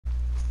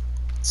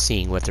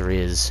seeing what there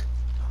is.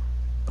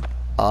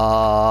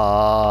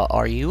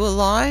 Are you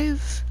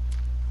alive?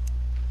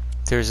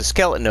 There's a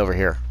skeleton over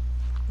here.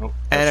 Nope,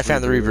 And I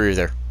found the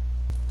Rebreather.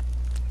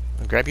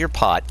 Rebreather. Grab your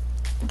pot,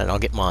 and I'll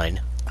get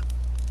mine.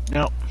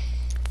 No.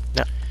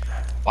 No.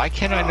 Why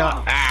can I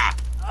not? Ah!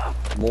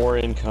 More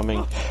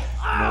incoming.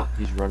 Nope,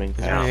 he's running Is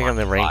there past. anything on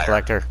the rain fire.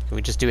 collector? Can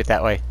we just do it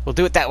that way? We'll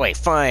do it that way.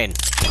 Fine.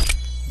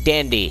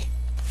 Dandy.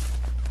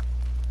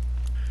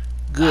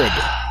 Good.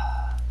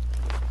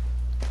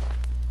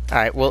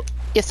 Alright, well,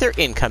 if they're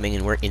incoming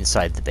and we're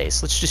inside the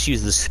base, let's just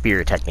use the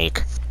spear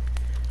technique.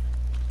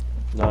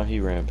 No, he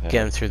ran past.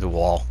 Get them through the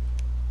wall.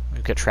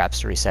 We've got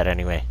traps to reset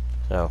anyway,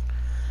 so...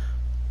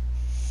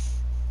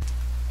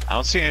 I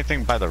don't see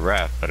anything by the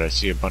raft, but I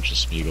see a bunch of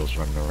Smeagol's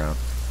running around.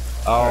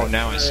 Oh,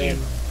 now I see him.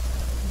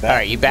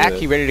 Alright, you back?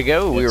 You ready to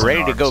go? We were It's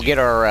ready an to go arm get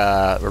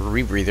our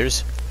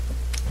rebreathers.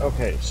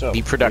 Okay, so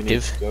Be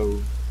productive. we need to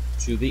go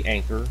to the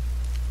anchor,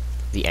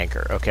 The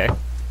anchor, okay.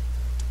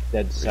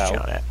 dead Where's south.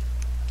 John at?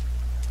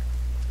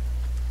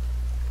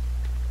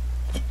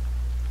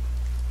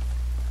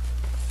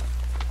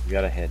 You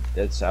gotta head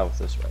dead south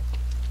this way.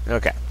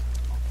 Okay.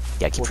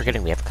 Yeah, I keep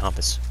forgetting we have a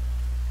compass.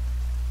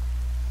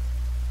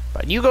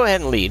 But you go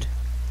ahead and lead.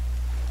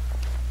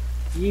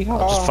 Yeehaw.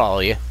 I'll just follow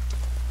you.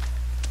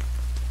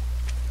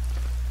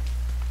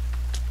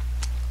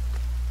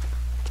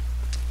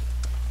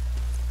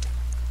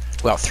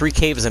 Well, 3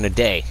 caves in a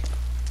day.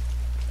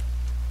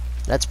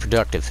 That's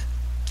productive.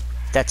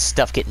 That's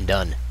stuff getting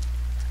done.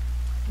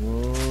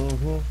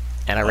 Mm-hmm.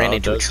 And I ran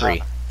into a does tree.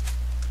 that.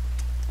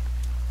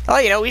 Oh,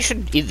 you know, we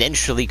should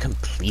eventually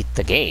complete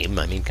the game.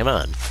 I mean, come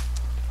on.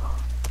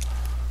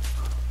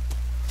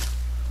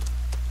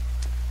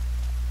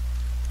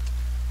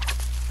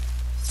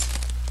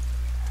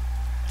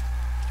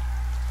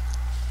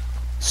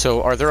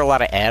 So, are there a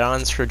lot of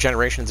add-ons for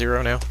Generation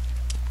Zero now?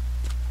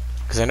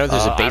 Because I know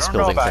there's a base I don't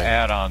building know about thing.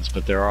 add-ons,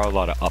 but there are a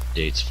lot of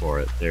updates for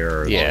it.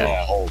 There are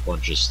Yeah. a whole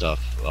bunch of stuff.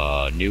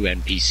 New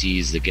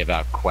NPCs that give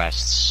out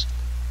quests.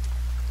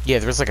 Yeah,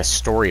 there was like a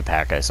story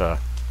pack I saw.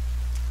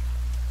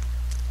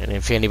 And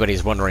if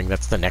anybody's wondering,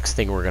 that's the next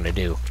thing we're gonna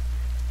do.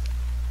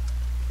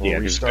 We'll Yeah,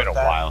 it's been a restart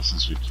that. while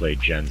since we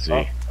played Gen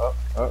Z.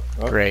 Oh,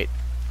 Great.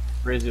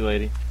 crazy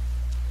lady.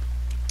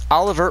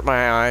 I'll avert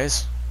my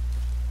eyes.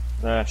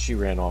 Nah, she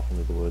ran off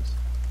into the woods.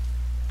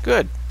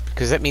 Good,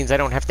 because that means I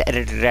don't have to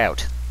edit it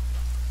out.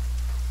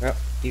 Yep,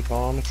 keep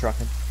on the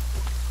trucking.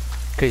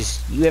 Because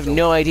you have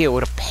no idea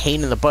what a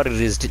pain in the butt it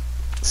is to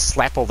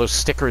slap all those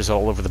stickers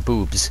all over the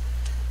boobs.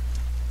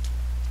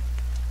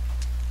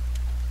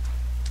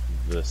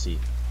 The sea.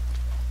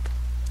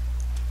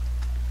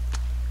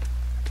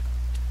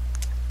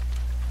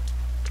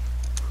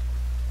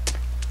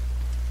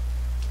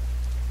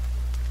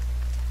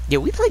 Yeah,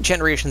 we played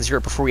Generation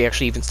Zero before we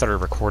actually even started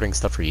recording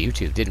stuff for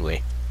YouTube, didn't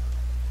we?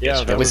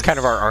 Yeah, That was kind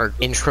of our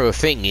intro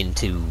thing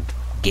into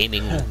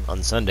gaming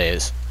on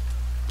Sundays.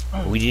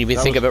 We didn't even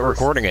That think was about first.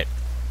 recording it.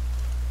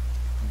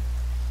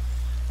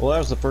 Well, that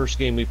was the first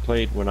game we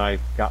played when I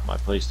got my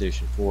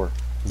PlayStation 4.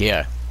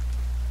 Yeah.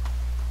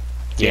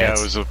 Yeah,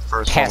 it's it was the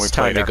first past one we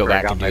time played to go after I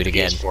back got and do my it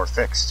again. PS4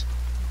 fixed.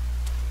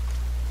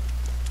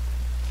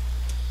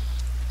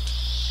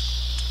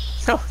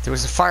 Oh, there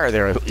was a fire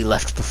there that we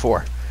left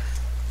before.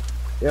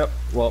 Yep.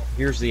 Well,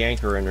 here's the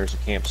anchor, and there's a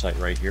campsite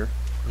right here.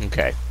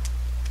 Okay.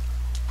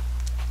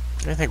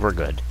 I think we're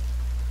good.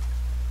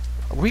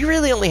 We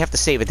really only have to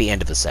save at the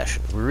end of the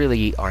session. We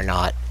really are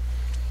not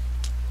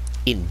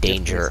in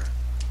danger.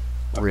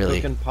 A Really.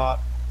 cooking pot.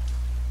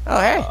 Oh,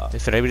 hey.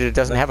 If anybody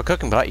doesn't have a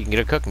cooking pot, you can get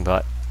a cooking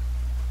pot.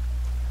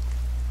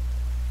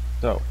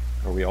 So,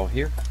 are we all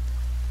here?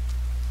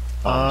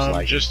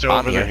 Just I'm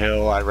over the here.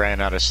 hill, I ran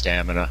out of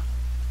stamina.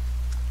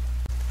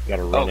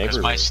 Gotta run Oh, because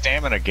everywhere. my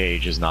stamina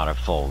gauge is not at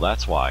full,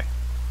 that's why.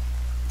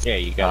 Yeah,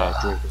 you gotta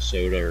drink a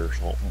soda or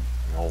something.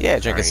 Yeah,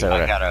 drink a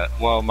soda. I gotta,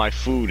 well, my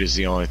food is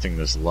the only thing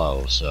that's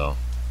low, so.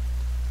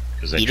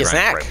 Because I Eat a drank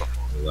snack. right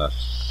before we left.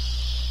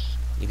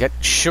 You got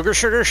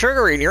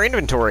sugar in your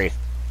inventory.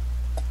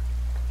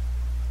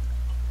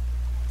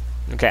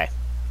 Okay.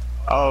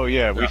 Oh,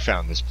 yeah, we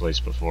found this place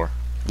before.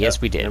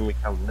 Yes, we did. Then we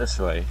come this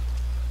way.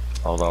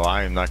 Although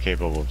I am not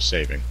capable of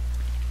saving.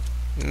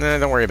 Nah,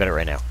 don't worry about it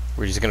right now.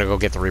 We're just gonna go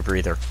get the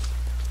Rebreather.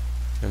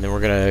 And then we're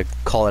gonna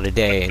call it a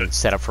day and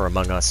set up for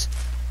Among Us.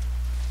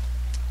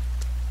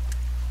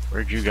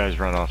 Where'd you guys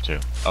run off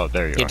to? Oh,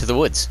 there you Into are. the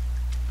woods.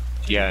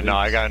 Yeah, no,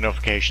 I got a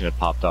notification that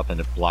popped up and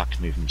it blocked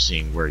me from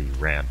seeing where you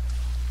ran.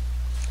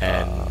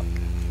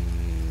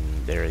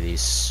 And there are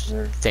these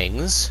There.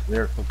 things.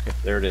 There, Okay.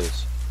 there it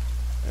is.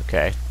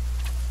 Okay.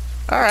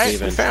 Alright,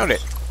 Cave we found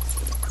it.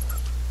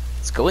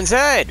 Let's go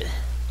inside.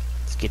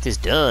 Let's get this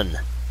done.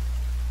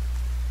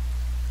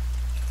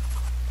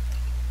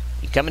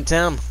 You coming,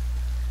 Tom?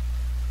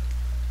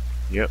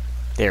 Yep.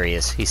 There he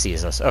is. He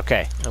sees us.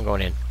 Okay, I'm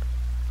going in.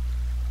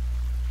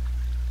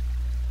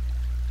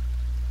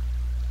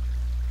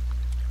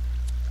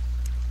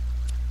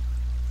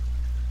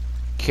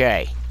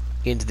 Okay.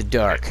 Into the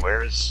dark.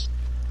 Where's...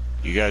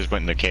 You guys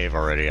went in the cave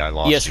already, I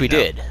lost Yes, you we now.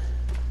 did.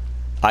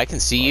 I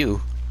can see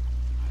you.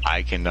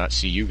 I cannot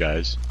see you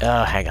guys.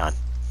 Hang on.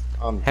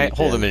 Hey,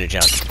 hold a minute,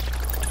 John.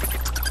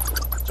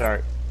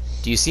 Sorry.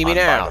 Do you see me I'm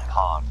by now? the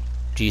pond.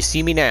 Do you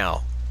see me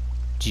now?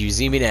 Do you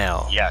see me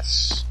now?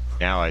 Yes.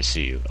 Now I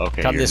see you.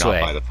 Okay, Come you're this not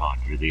way. by the pond.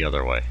 You're the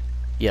other way.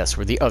 Yes,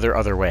 we're the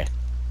other way.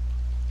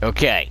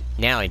 Okay,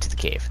 now into the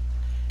cave.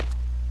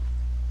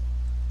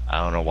 I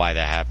don't know why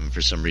that happened.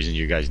 For some reason,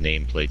 your guys'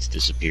 nameplates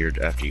disappeared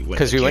after you went.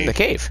 Because we went in the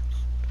cave.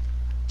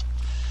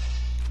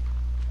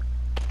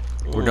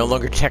 We're no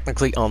longer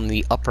technically on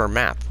the upper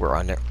map. We're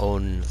on our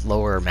own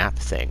lower map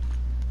thing.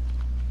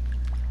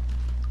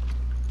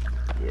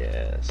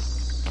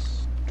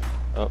 Yes.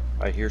 Oh,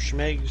 I hear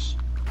schmegs.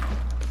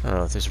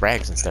 Oh, there's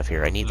rags and stuff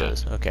here. I need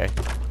those. Okay.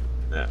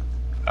 Yeah.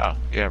 Oh,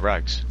 yeah,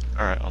 rags.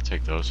 Alright, I'll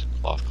take those.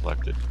 Cloth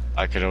collected.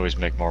 I could always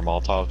make more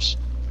Molotovs.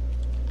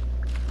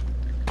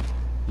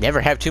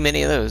 Never have too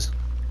many of those.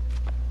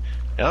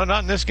 No,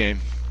 not in this game.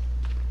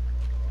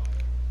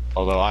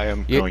 Although I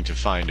am going to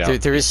find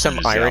out. There is as soon some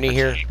as the irony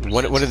here. opportunity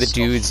One of the presents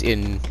dudes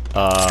in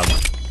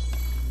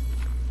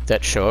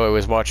that show I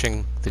was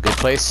watching, The Good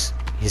Place,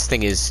 his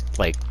thing is,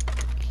 like,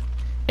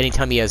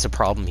 anytime he has a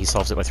problem, he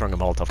solves it by throwing a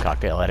Molotov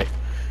cocktail at it.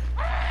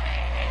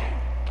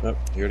 Oh,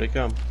 here they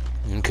come.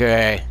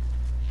 Okay.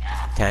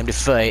 Time to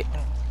fight.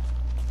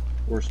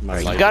 Where's my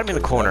Alright, light? you got him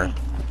in the corner.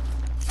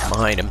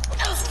 Behind him.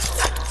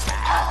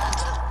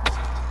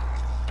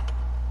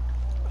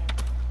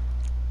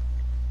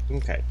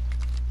 Okay.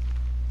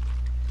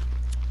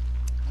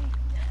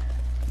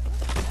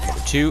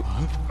 Number 2.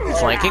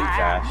 Flanking.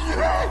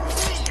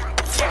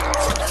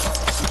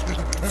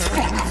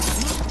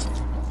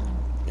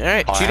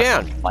 Alright, I'll two have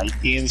down. to light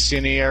the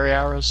incendiary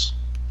arrows?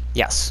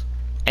 Yes.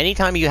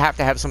 Anytime you have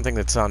to have something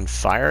that's on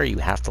fire, you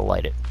have to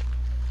light it.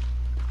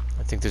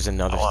 I think there's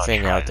another I wanna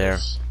thing try out there.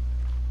 this.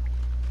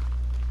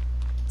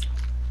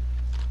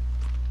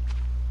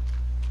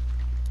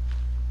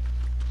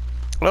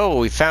 Oh,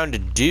 we found a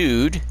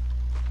dude.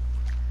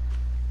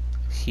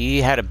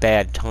 He had a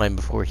bad time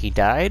before he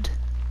died.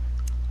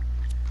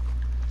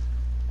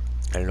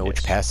 I don't know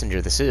which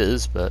passenger this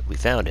is, but we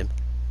found him.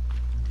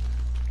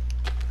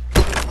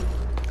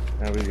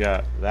 Now we've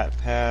got that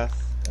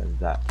path and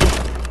that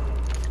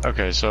path.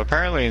 Okay, so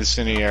apparently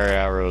incendiary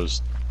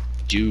arrows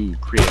do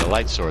create a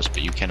light source,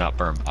 but you cannot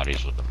burn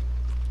bodies with them.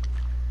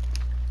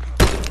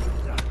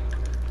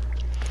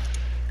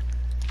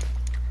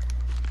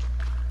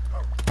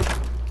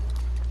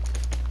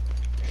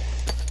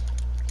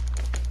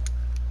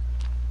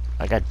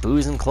 I got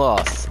booze and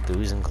cloth.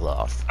 Booze and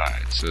cloth.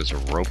 Alright, so there's a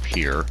rope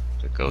here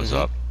that goes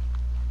up.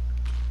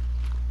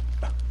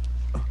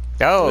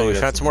 Oh, we that's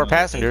found some more another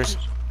passengers.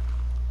 thing.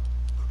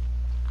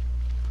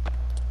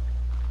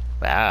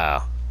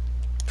 Wow.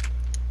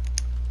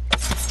 Did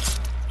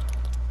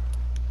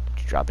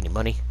you drop any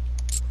money?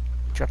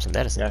 Drop some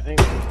medicine. Yeah,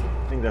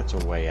 I think that's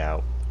a way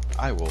out.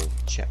 I will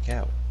check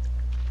out.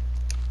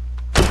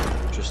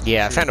 Just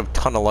Yeah, I found a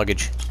ton of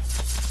luggage.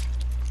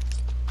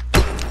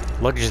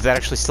 Luggage that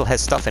actually still has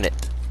stuff in it.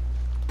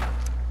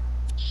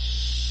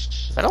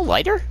 Is that a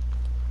lighter?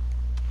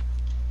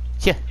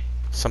 Yeah,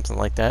 something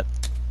like that.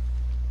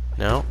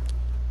 No?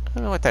 I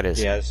don't know what that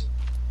is. Yes.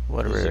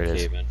 Whatever This it a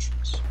is. cave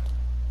entrance.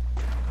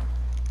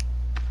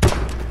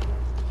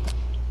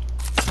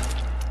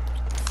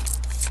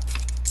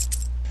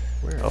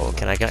 Where Oh, am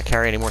can I not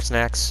carry any more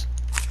snacks?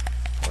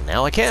 Well,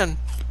 now I can.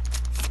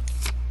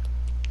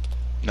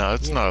 No,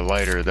 it's not a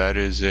lighter. That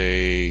is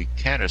a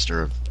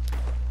canister of...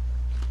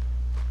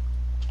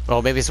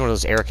 Oh, maybe it's one of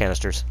those air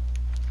canisters.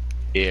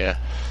 Yeah,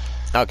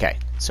 Okay,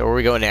 so where are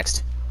we going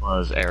next? one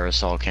of those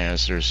aerosol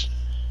canisters.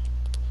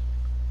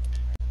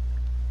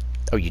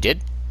 Oh, you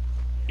did?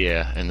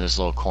 Yeah, in this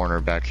little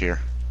corner back here.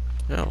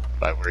 Oh.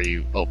 By where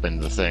you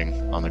opened the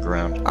thing on the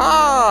ground.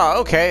 Ah,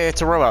 okay,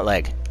 it's a robot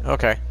leg.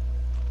 Okay.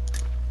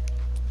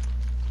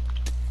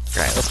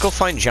 Alright, let's go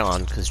find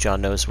John, because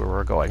John knows where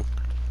we're going.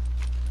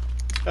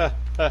 I'm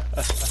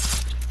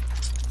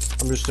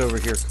just over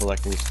here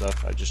collecting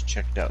stuff. I just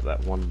checked out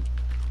that one.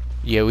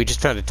 Yeah, we just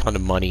found a ton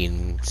of money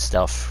and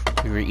stuff.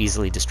 We were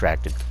easily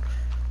distracted.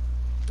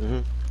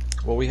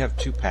 Well, we have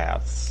two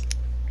paths.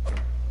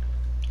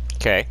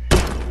 Okay.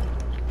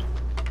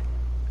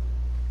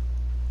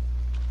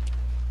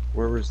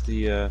 Where was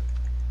the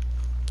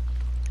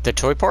The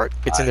toy part?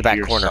 It's in the back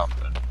hear corner.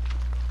 something.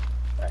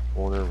 back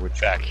corner? Which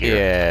Back here.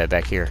 Yeah,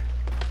 back here.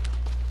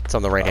 It's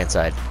on the right-hand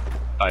side.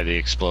 By the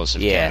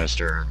explosive Yeah.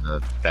 canister in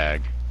the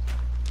bag.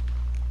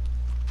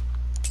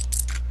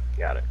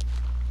 Got it.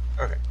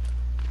 Okay.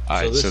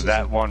 Alright, this so is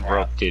that a one path.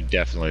 rope did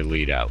definitely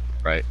lead out,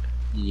 right?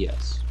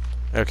 Yes.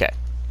 Okay.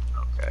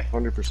 Okay.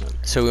 100%.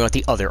 So we want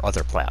the other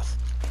path.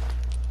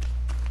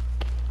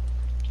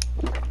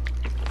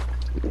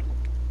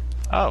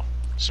 Oh,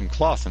 some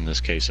cloth in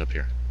this case up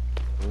here.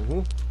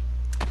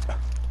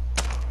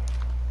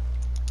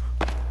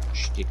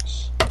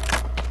 Sticks.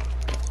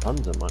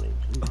 Tons of money.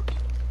 Jesus.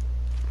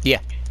 Yeah.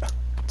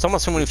 It's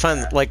almost when we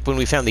found, like, when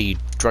we found the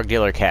drug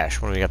dealer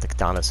cache, when we got the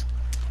katanas.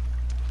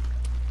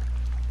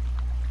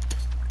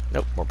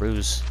 Nope, more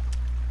booze.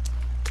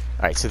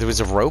 Alright, so there was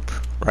a rope,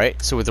 right?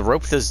 So with the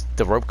rope, does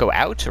the rope go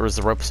out, or is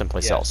the rope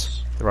someplace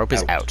else? The rope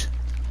is out.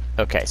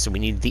 Okay, so we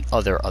need the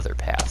other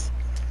path.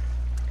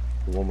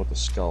 The one with the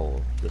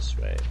skull this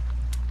way.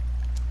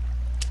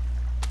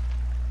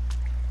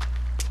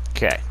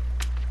 Okay.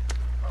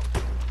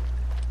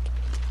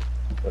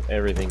 But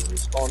everything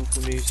respawned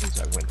for me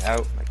since I went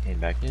out and I came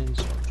back in,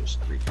 so I'm just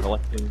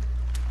recollecting.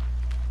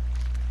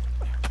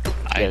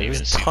 Yeah, there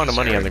was a ton of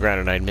money on the ground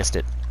and I missed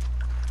it.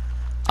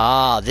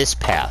 Ah, this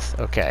path.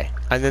 Okay.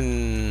 And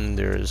then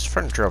there's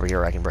furniture over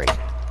here I can break.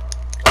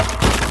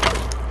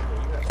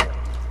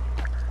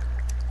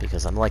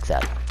 Because I'm like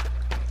that.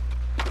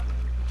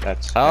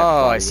 That's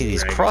oh, I see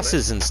these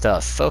crosses and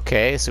stuff.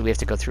 Okay, so we have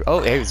to go through...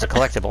 Oh, here's a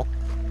collectible.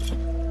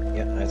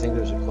 Yeah, I think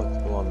there's a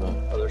collectible on the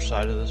other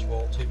side of this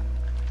wall, too.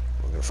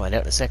 We're going to find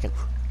out in a second.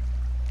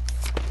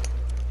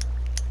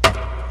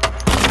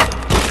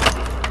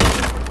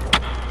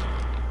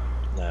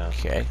 No.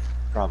 Okay.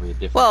 Probably a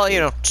different... Well, you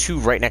know, two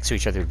right next to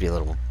each other would be a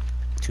little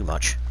too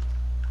much.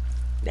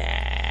 Nah.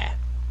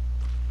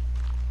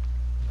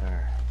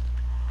 Alright.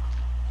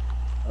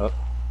 Oh.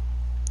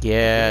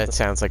 Yeah, it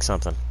sounds like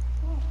something.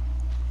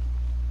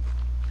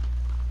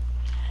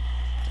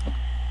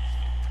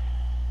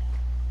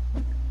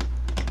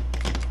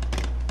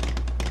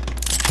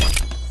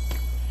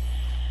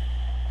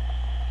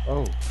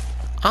 Oh.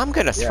 I'm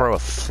gonna throw a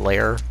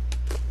flare.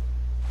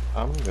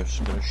 I'm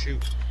just gonna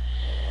shoot.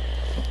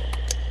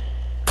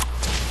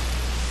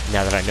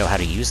 Now that I know how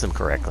to use them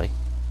correctly.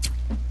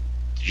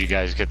 Did you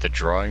guys get the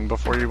drawing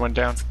before you went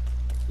down?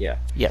 Yeah.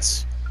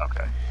 Yes.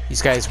 Okay.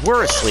 These guys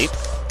were asleep.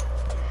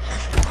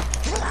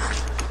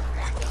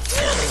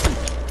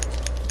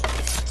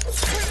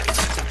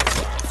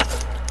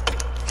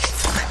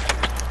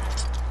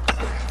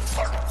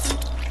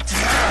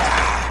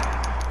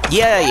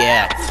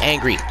 Yeah,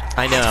 angry.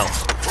 I know.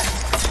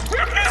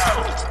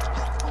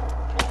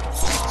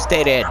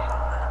 Stay dead.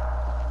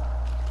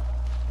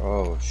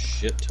 Oh,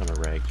 shit ton of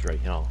rags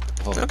right now.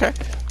 Oh, Okay.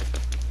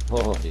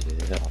 Oh,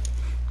 yeah.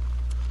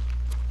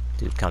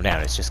 Dude, calm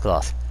down. It's just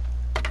cloth.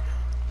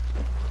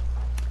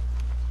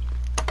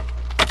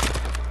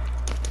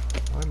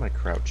 Why am I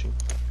crouching?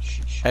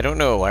 Sheesh. I don't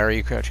know. Why are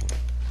you crouching?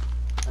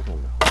 I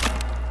don't know.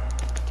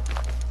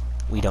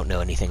 We don't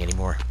know anything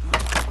anymore.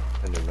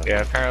 I don't know.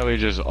 Yeah, apparently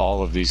just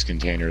all of these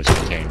containers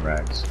contain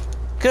rags.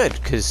 Good,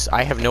 because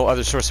I have no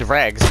other source of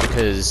rags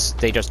because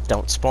they just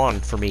don't spawn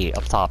for me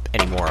up top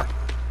anymore.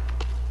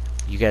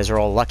 You guys are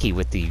all lucky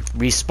with the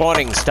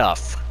respawning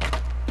stuff.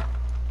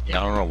 Yeah,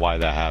 I don't know why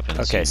that happens.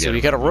 Okay, so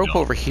we got a rope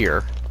over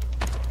here.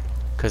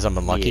 Because I'm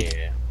unlucky.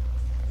 Yeah.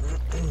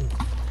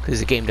 Because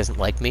the game doesn't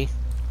like me.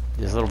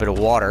 There's a little bit of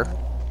water.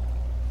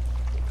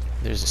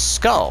 There's a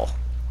skull.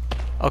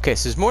 Okay,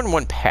 so there's more than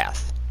one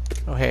path.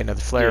 Oh, hey,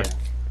 another flare. Yeah.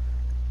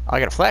 I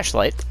got a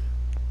flashlight.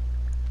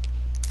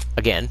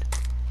 Again.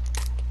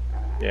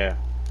 Yeah.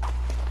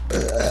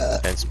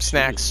 And some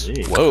snacks.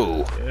 Jeez.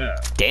 Whoa. Yeah.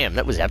 Damn,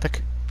 that was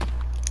epic.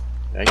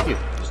 Thank you.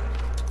 Just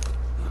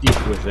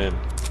deep within.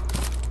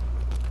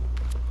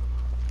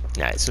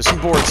 Alright, so some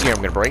boards here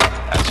I'm gonna break.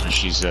 That's what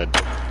she said.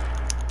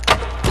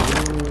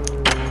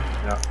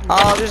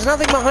 No. There's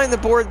nothing behind the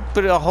board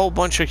but a whole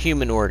bunch of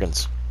human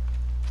organs.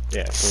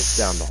 Yeah, so it's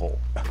down the hole.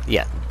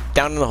 Yeah,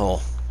 down in the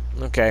hole.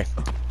 Okay.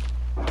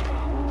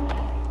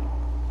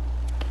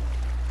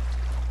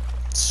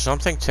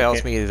 Something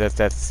tells me that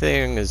that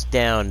thing is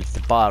down at the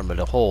bottom of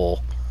the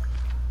hole.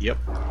 Yep.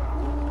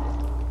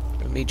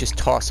 Let me just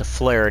toss a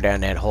flare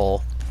down that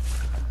hole.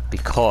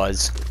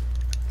 Because...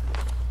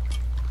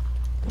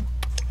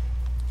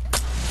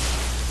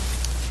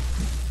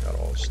 Got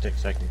all the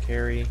sticks I can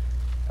carry.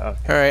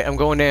 Alright, I'm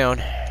going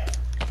down.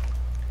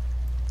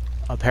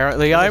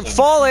 Apparently I'm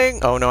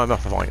falling! Oh no, I'm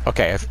not falling.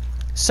 Okay,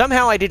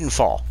 somehow I didn't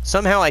fall.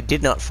 Somehow I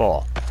did not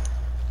fall.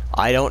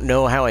 I don't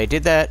know how I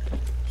did that.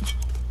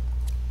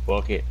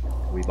 Book it.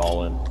 We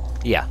ball in.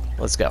 Yeah,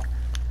 let's go.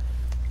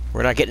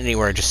 We're not getting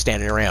anywhere just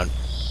standing around.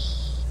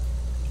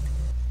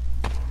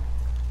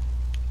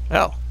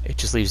 Oh, it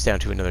just leads down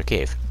to another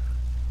cave.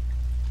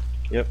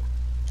 Yep.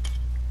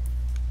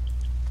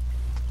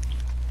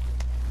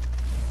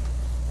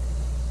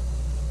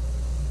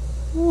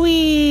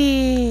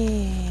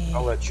 Whee!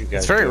 I'll let you guys.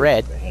 It's very go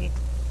red. ahead.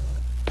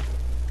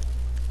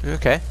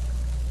 Okay.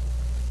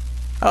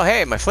 Oh,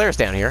 hey, my flare's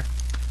down here.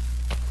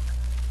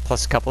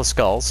 Plus a couple of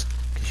skulls,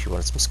 because you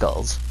wanted some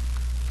skulls.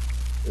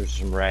 There's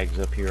some rags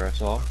up here I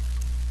saw.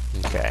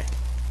 Okay.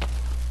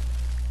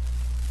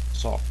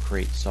 Saw a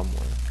crate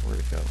somewhere. Where'd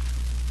it go?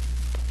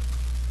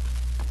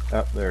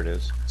 Oh, there it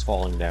is. It's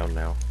falling down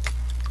now.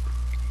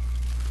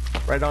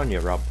 Right on you,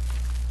 Rob.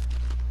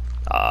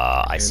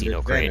 I And see it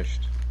no crate.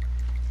 vanished.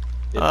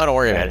 Oh, don't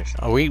worry about it. vanished.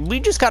 Oh, we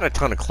just got a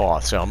ton of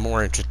cloth, so I'm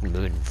more interested in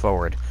moving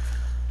forward.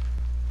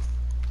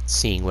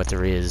 Seeing what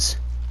there is.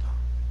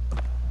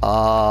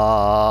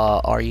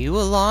 Are you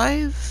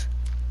alive?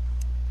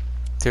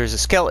 There's a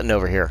skeleton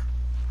over here.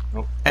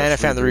 Nope, And I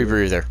that's found the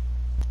Rebreather.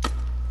 rebreather.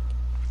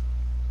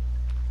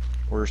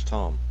 Where's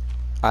Tom?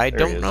 I There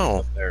he don't is. know.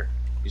 He's up there.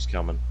 He's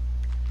coming.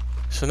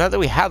 So now that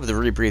we have the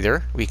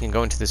rebreather, we can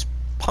go into this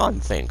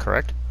pond thing,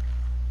 correct?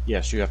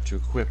 Yes, you have to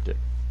equip it.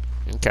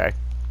 Okay.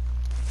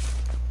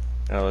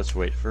 Now let's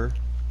wait for...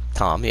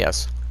 Tom,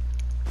 yes.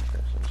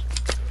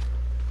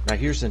 Now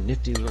here's a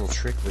nifty little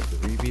trick with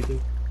the Rebreather.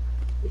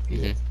 If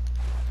you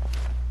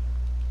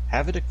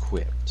have it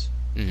equipped,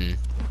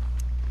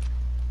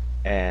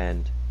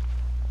 and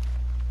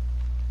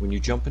when you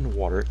jump in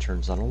water, it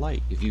turns on a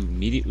light. If you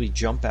immediately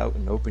jump out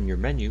and open your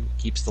menu,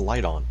 it keeps the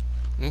light on.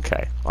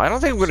 Okay. Well, I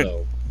don't think I'm going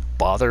to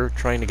bother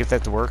trying to get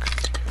that to work.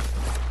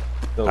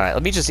 So Alright,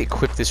 let me just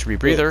equip this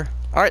rebreather.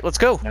 Alright, let's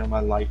go. now my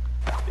light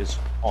is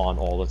on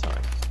all the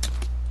time.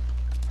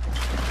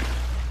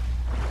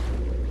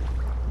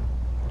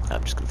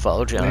 I'm just going to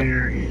follow John.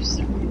 Where is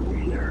the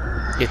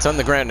rebreather? It's on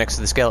the ground next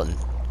to the skeleton.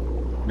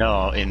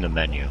 No, in the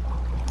menu.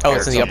 Oh,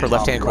 it's in the upper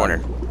left-hand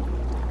corner.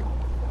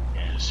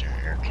 Canister,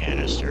 air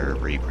canister,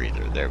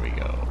 rebreather. There we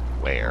go.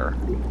 Where?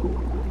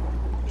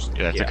 Do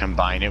you have to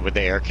combine it with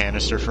the air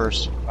canister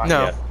first? Not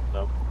No. yet.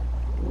 No.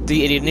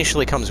 It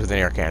initially comes with an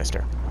air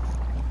canister.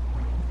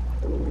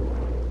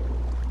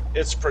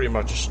 It's pretty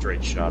much a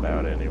straight shot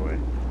out anyway.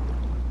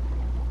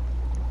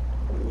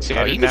 See,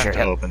 Oh, I you didn't can have sure to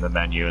have- open the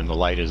menu and the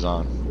light is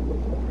on.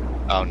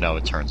 Oh no,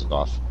 it turns it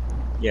off.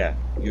 Yeah,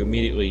 you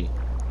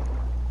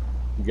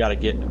gotta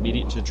get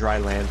immediate to dry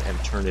land and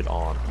turn it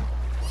on.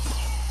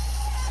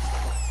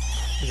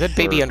 Is that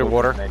baby For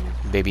underwater? open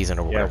menu. Baby's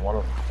underwater. Yeah, one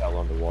of them fell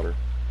underwater.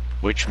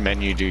 Which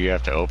menu do you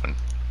have to open?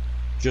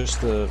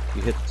 Just you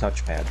hit the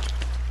touchpad.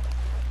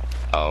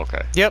 Oh,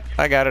 okay. Yep,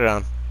 I got it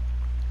on.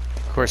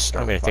 Of course,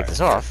 I'm going to take this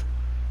off.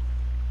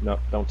 No,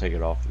 don't take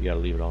it off. You gotta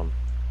leave it on.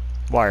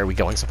 Why, are we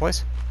going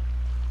someplace?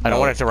 I don't No,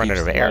 want it to run out keeps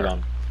of the air. light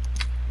on.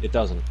 It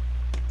doesn't.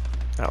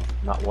 Oh.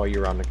 Not while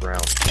you're on the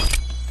ground.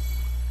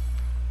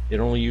 It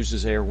only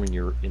uses air when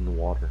you're in the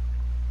water.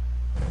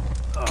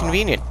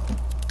 Convenient.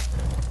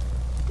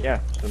 Yeah,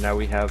 so now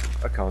we have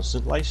a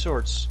constant light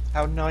source.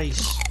 How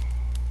nice.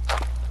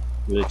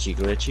 Glitchy,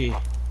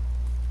 glitchy.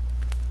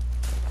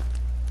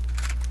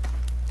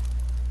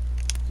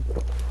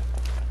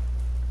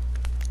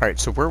 Alright,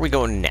 so where are we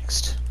going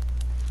next?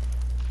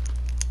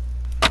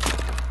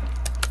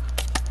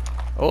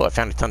 Oh, I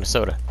found a ton of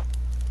soda.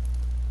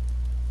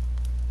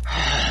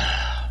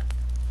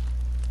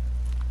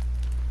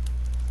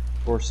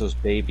 Of course, those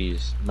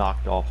babies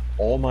knocked off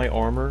all my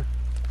armor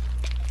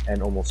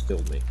and almost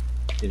killed me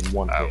in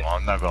one hit. Well,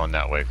 I'm not going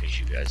that way because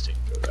you guys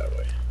didn't go that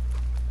way.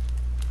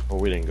 Well,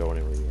 we didn't go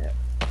anywhere yet.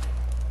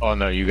 Oh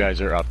no, you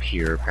guys are up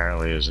here.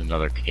 Apparently there's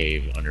another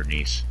cave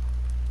underneath.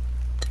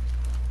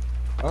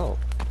 Oh.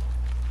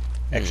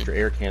 Extra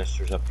air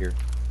canisters up here.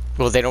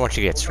 Well, they don't want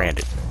you to get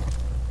stranded.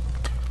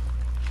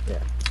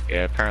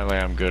 Yeah, apparently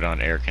I'm good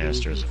on air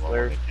canisters. I won't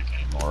really pick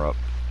any more up.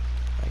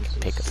 I can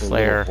pick a It's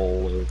flare. little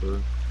hole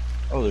over.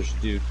 Oh, there's a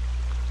dude.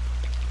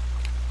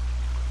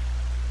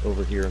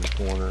 Over here in the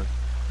corner.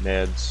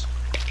 Meds.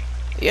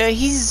 Yeah,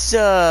 he's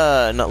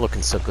not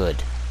looking so good.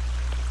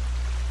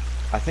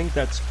 I think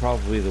that's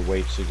probably the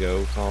way to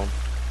go, Tom.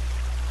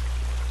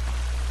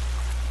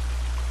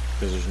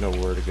 Because there's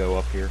nowhere to go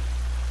up here.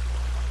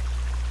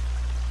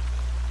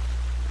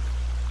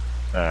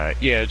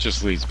 Yeah, it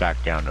just leads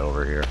back down to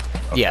over here.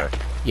 Okay.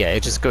 Yeah,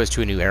 it just goes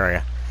to a new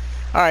area.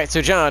 Alright,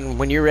 so John,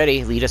 when you're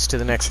ready, lead us to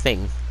the next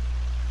thing.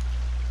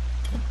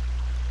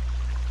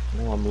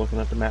 Well, I'm looking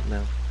at the map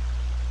now.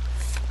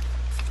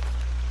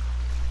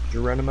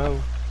 Geronimo.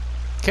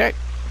 Okay.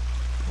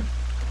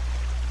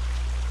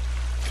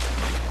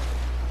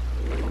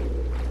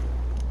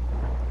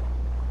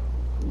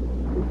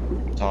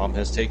 Tom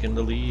has taken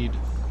the lead.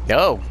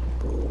 Go.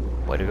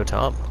 Way to go,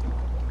 Tom.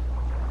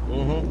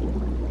 Mm-hmm.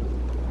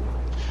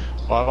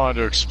 Well, I wanted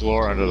to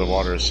explore under the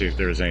water to see if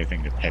there was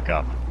anything to pick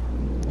up.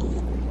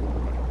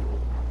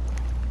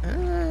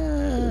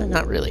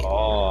 Not really.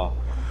 Oh.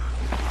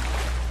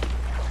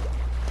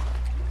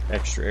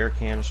 Extra air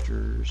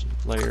canisters and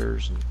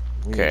flares, and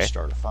we need Okay. to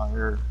start a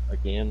fire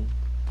again.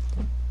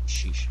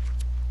 Sheesh.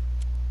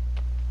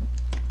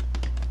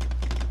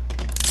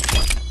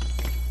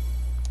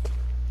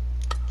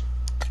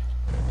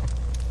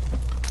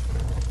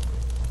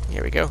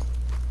 Here we go.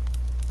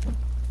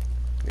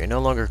 You're no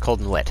longer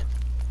cold and wet.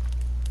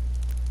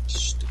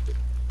 Stupid.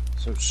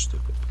 So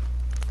stupid.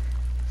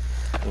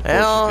 Of course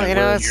Well, it's you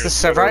gonna know, burn it's you.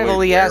 the You're literally survival-y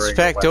wearing a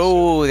aspect. wetsuit.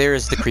 Oh,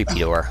 there's the creepy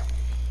door.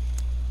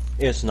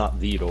 It's not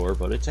the door,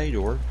 but it's a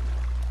door.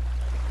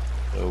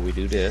 So we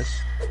do this.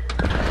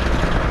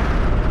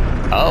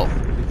 Oh,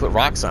 we put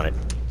rocks on it.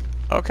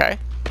 Okay.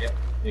 Yep.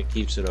 It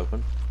keeps it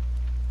open.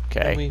 And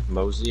Okay. we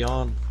mosey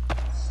on.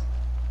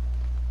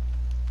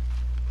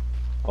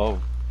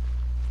 Oh.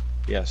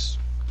 Yes.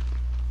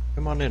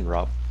 Come on in,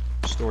 Rob.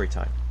 Story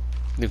time.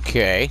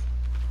 Okay.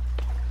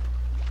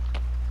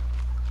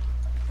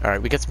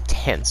 Alright, we got some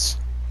tents.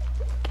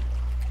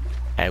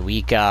 And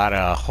we got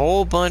a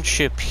whole bunch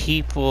of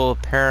people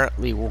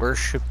apparently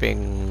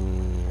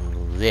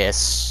worshipping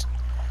this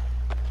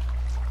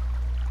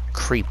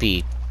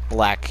creepy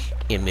black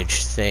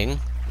image thing,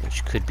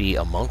 which could be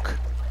a monk.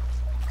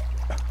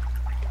 I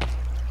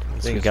So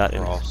think we it's got a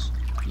cross.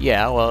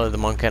 yeah, well, the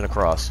monk and a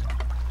cross.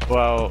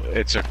 Well,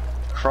 it's a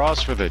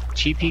cross with a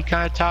TP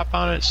kind of top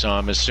on it, so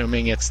I'm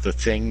assuming it's the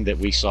thing that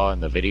we saw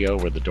in the video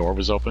where the door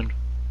was opened.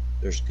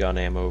 There's gun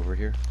ammo over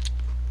here.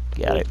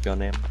 Got it.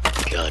 Gun ammo.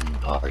 Gun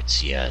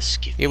parts, yes.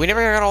 Yeah, we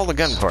never got all the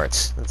gun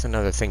parts. That's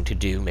another thing to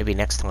do. Maybe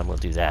next time we'll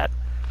do that.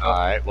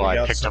 Alright, well, We I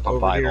got picked some up a over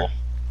Bible.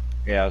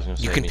 here. Yeah, I was gonna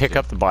say. You can me pick too.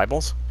 up the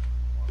Bibles?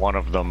 One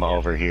of them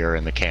over here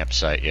in the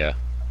campsite, yeah.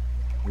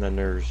 And then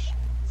there's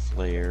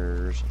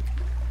flares.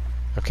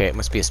 Okay, it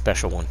must be a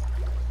special one.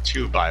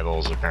 2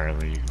 Bibles,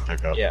 apparently, you can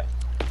pick up. Yeah.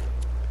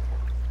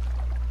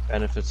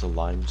 Benefits of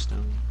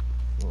limestone.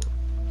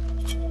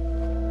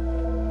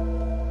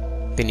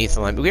 Beneath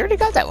the line. But we already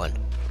got that one.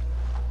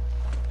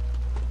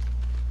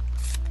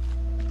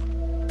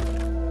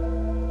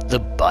 The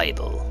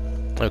Bible.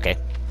 Okay.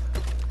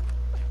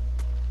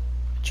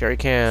 Jerry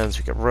cans,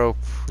 we got rope,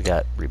 we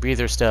got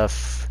rebreather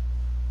stuff.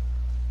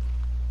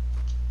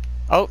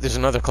 Oh, there's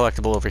another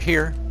collectible over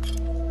here.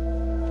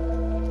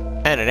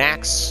 And an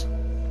axe.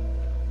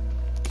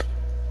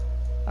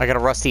 I got a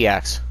rusty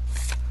axe.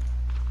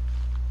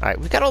 Alright,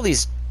 we've got all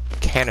these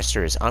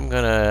canisters. I'm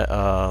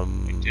gonna,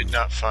 Did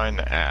not find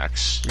the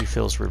axe.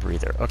 refills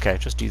rebreather. Okay,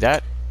 just do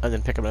that, and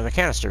then pick up another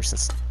canister,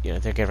 since, you know,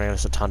 they're giving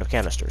us a ton of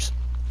canisters.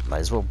 Might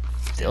as well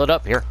fill it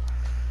up here.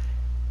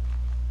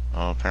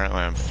 Oh, apparently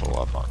I'm full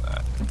up on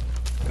that.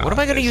 What am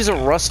I gonna use a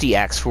rusty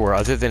axe for,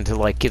 other than to,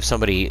 like, give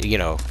somebody, you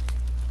know,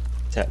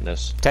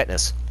 Tetanus.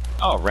 tetanus?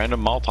 Oh,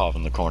 random Molotov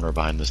in the corner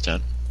behind this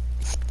tent.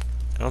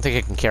 I don't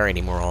think I can carry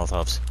any more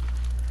Molotovs.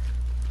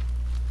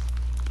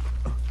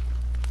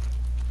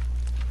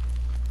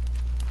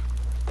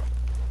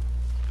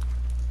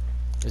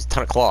 There's a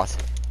ton of cloth.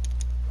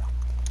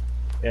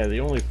 Yeah, the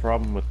only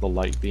problem with the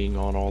light being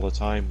on all the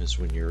time is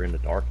when you're in the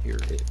dark here,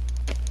 it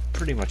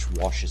pretty much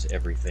washes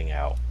everything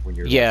out when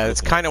you're. Yeah, like,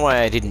 that's looking kind of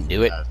why I didn't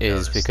do it, I've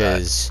is noticed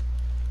because...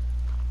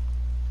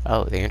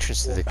 Oh, the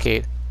entrance to the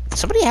cave.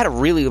 Somebody had a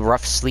really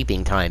rough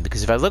sleeping time,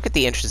 because if I look at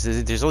the entrance,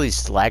 there's all these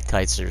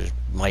stalactites or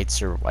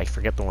mites, or I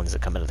forget the ones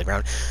that come out of the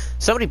ground.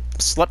 Somebody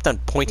slept on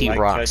pointy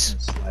rocks.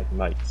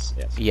 Stalagmites,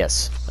 yes.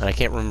 Yes, and I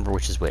can't remember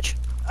which is which.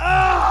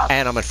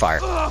 And I'm on fire.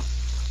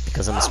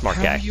 Because I'm a smart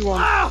How guy. are you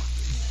on?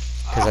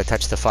 Because I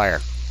touched the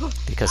fire.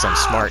 Because I'm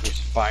smart. There's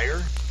fire?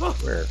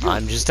 Where?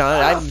 I'm just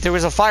on. There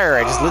was a fire.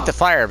 I just lit the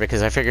fire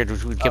because I figured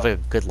it would give a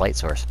good light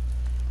source.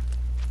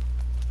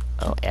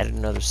 Oh, added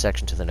another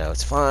section to the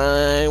notes.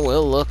 Fine,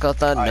 we'll look at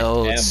the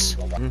notes.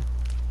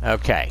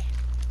 Okay.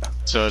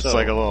 So it's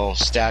like a little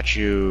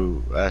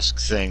statue-esque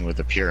thing with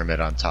a pyramid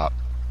on top.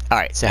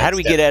 Alright, so how do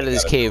we get out of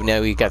this cave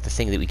now we got the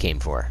thing that we came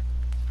for?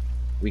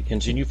 We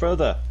continue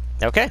further.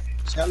 Okay.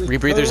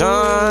 Rebreathers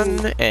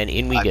on, and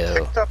in we I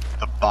go. picked up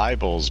the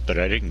Bibles, but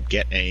I didn't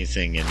get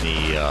anything in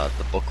the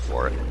book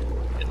for it,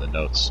 in the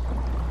notes.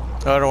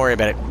 Oh, don't worry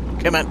about it.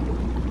 Come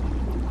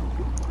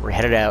on. We're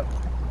headed out.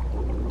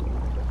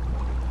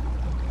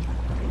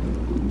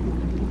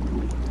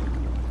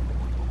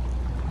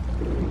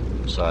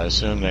 So I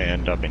assume they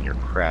end up in your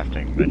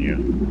crafting menu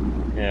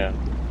Yeah.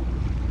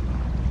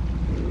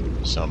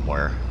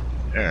 somewhere.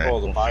 Alright, Oh,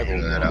 the we'll Bible.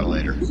 figure that out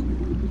later.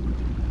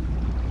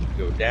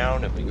 Go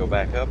down and we go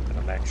back up, and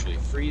I'm actually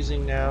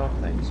freezing now.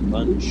 Thanks a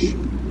bunch.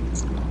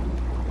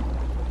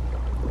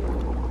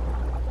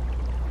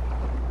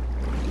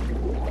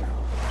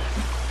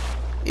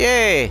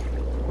 Yay!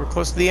 We're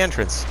close to the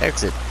entrance.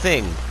 Exit.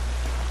 Thing.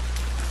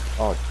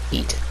 Oh,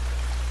 Eat.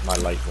 my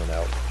light went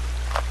out.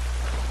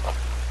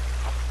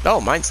 Oh,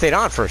 mine stayed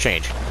on for a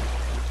change.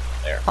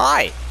 There.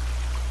 Hi!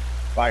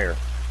 Fire.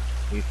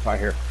 Need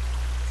fire.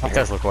 It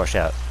does look washed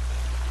out.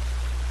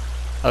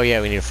 Oh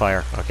yeah, we need a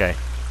fire. Okay.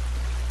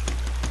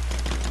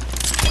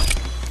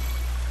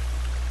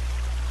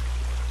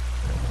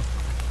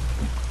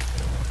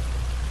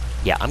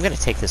 Yeah, I'm gonna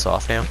take this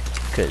off now,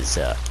 because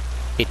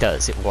it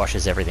does. It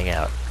washes everything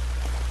out.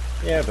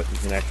 Yeah, but you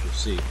can actually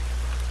see.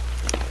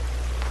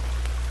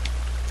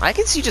 I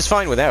can see just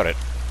fine without it,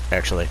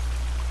 actually.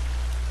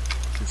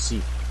 You can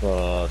see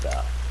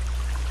further.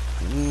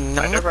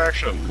 I never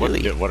actually looked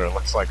really. at what it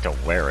looks like to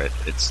wear it.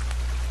 It's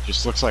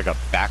just looks like a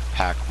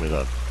backpack with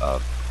a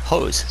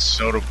Hose.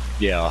 sort of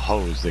a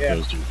hose that Yeah.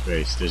 goes to your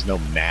face. There's no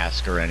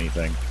mask or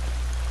anything.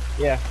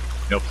 Yeah.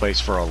 No place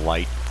for a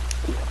light.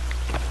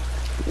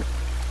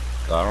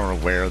 So I don't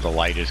know where the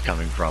light is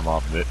coming from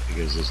off of it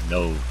because there's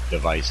no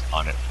device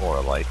on it for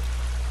a light.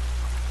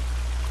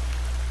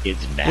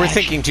 It's magic. We're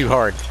thinking too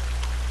hard.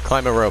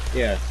 Climb a rope.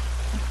 Yeah.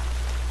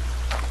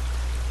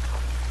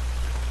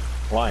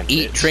 Climb.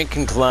 Eat, bitch. drink,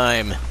 and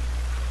climb.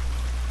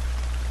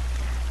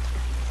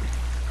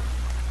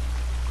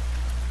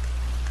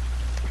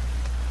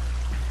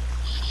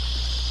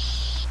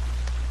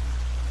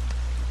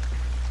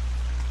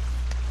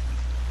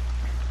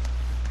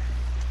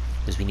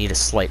 Because we need a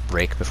slight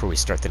break before we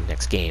start the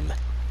next game.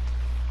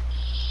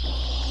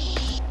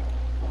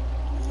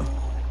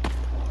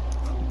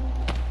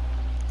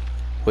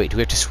 Wait, do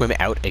we have to swim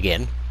out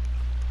again?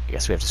 I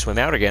guess we have to swim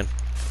out again.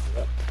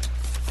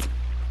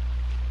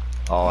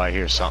 Oh, I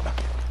hear something.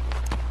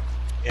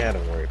 Yeah,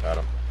 don't worry about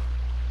them.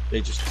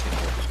 They just.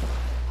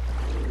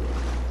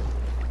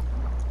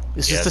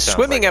 This Yeah, is the it sounds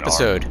swimming like an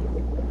episode.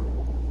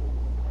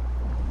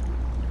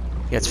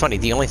 Yeah, it's funny.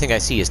 The only thing I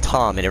see is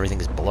Tom, and everything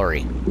is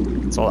blurry.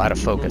 It's all out of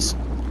focus.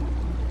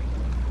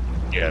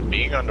 Yeah,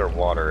 being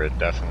underwater, it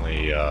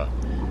definitely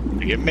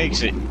like it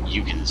makes it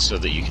so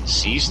that you can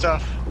see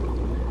stuff.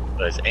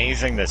 But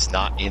anything that's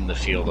not in the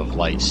field of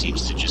light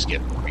seems to just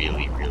get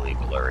really, really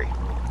blurry.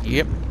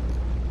 Yep.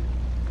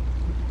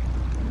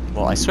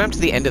 Well, I swam to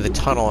the end of the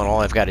tunnel, and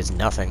all I've got is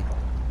nothing.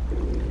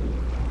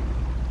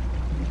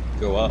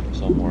 Go up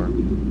somewhere.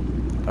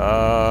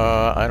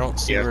 I don't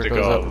see You where have it to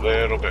goes go up. a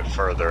little bit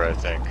further, I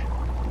think.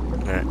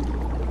 Alright.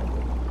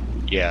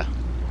 Yeah.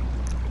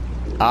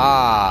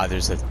 Ah,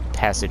 there's a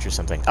passage or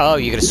something. Oh,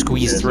 you gotta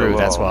squeeze There's a through,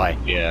 that's little- why.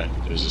 Yeah,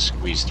 there's a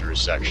squeeze through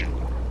section.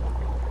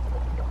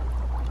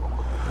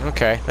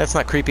 Okay, that's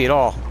not creepy at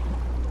all.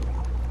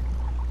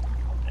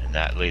 And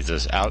that leads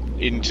us out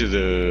into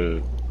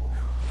the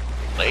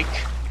lake,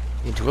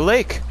 Into a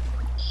lake.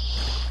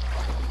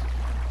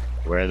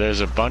 where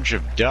there's a bunch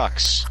of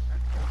ducks.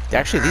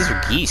 Actually, these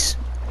are geese.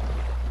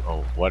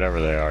 Oh, whatever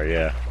they are,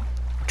 yeah.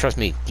 Trust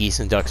me, geese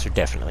and ducks are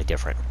definitely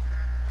different.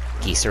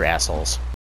 Geese are assholes.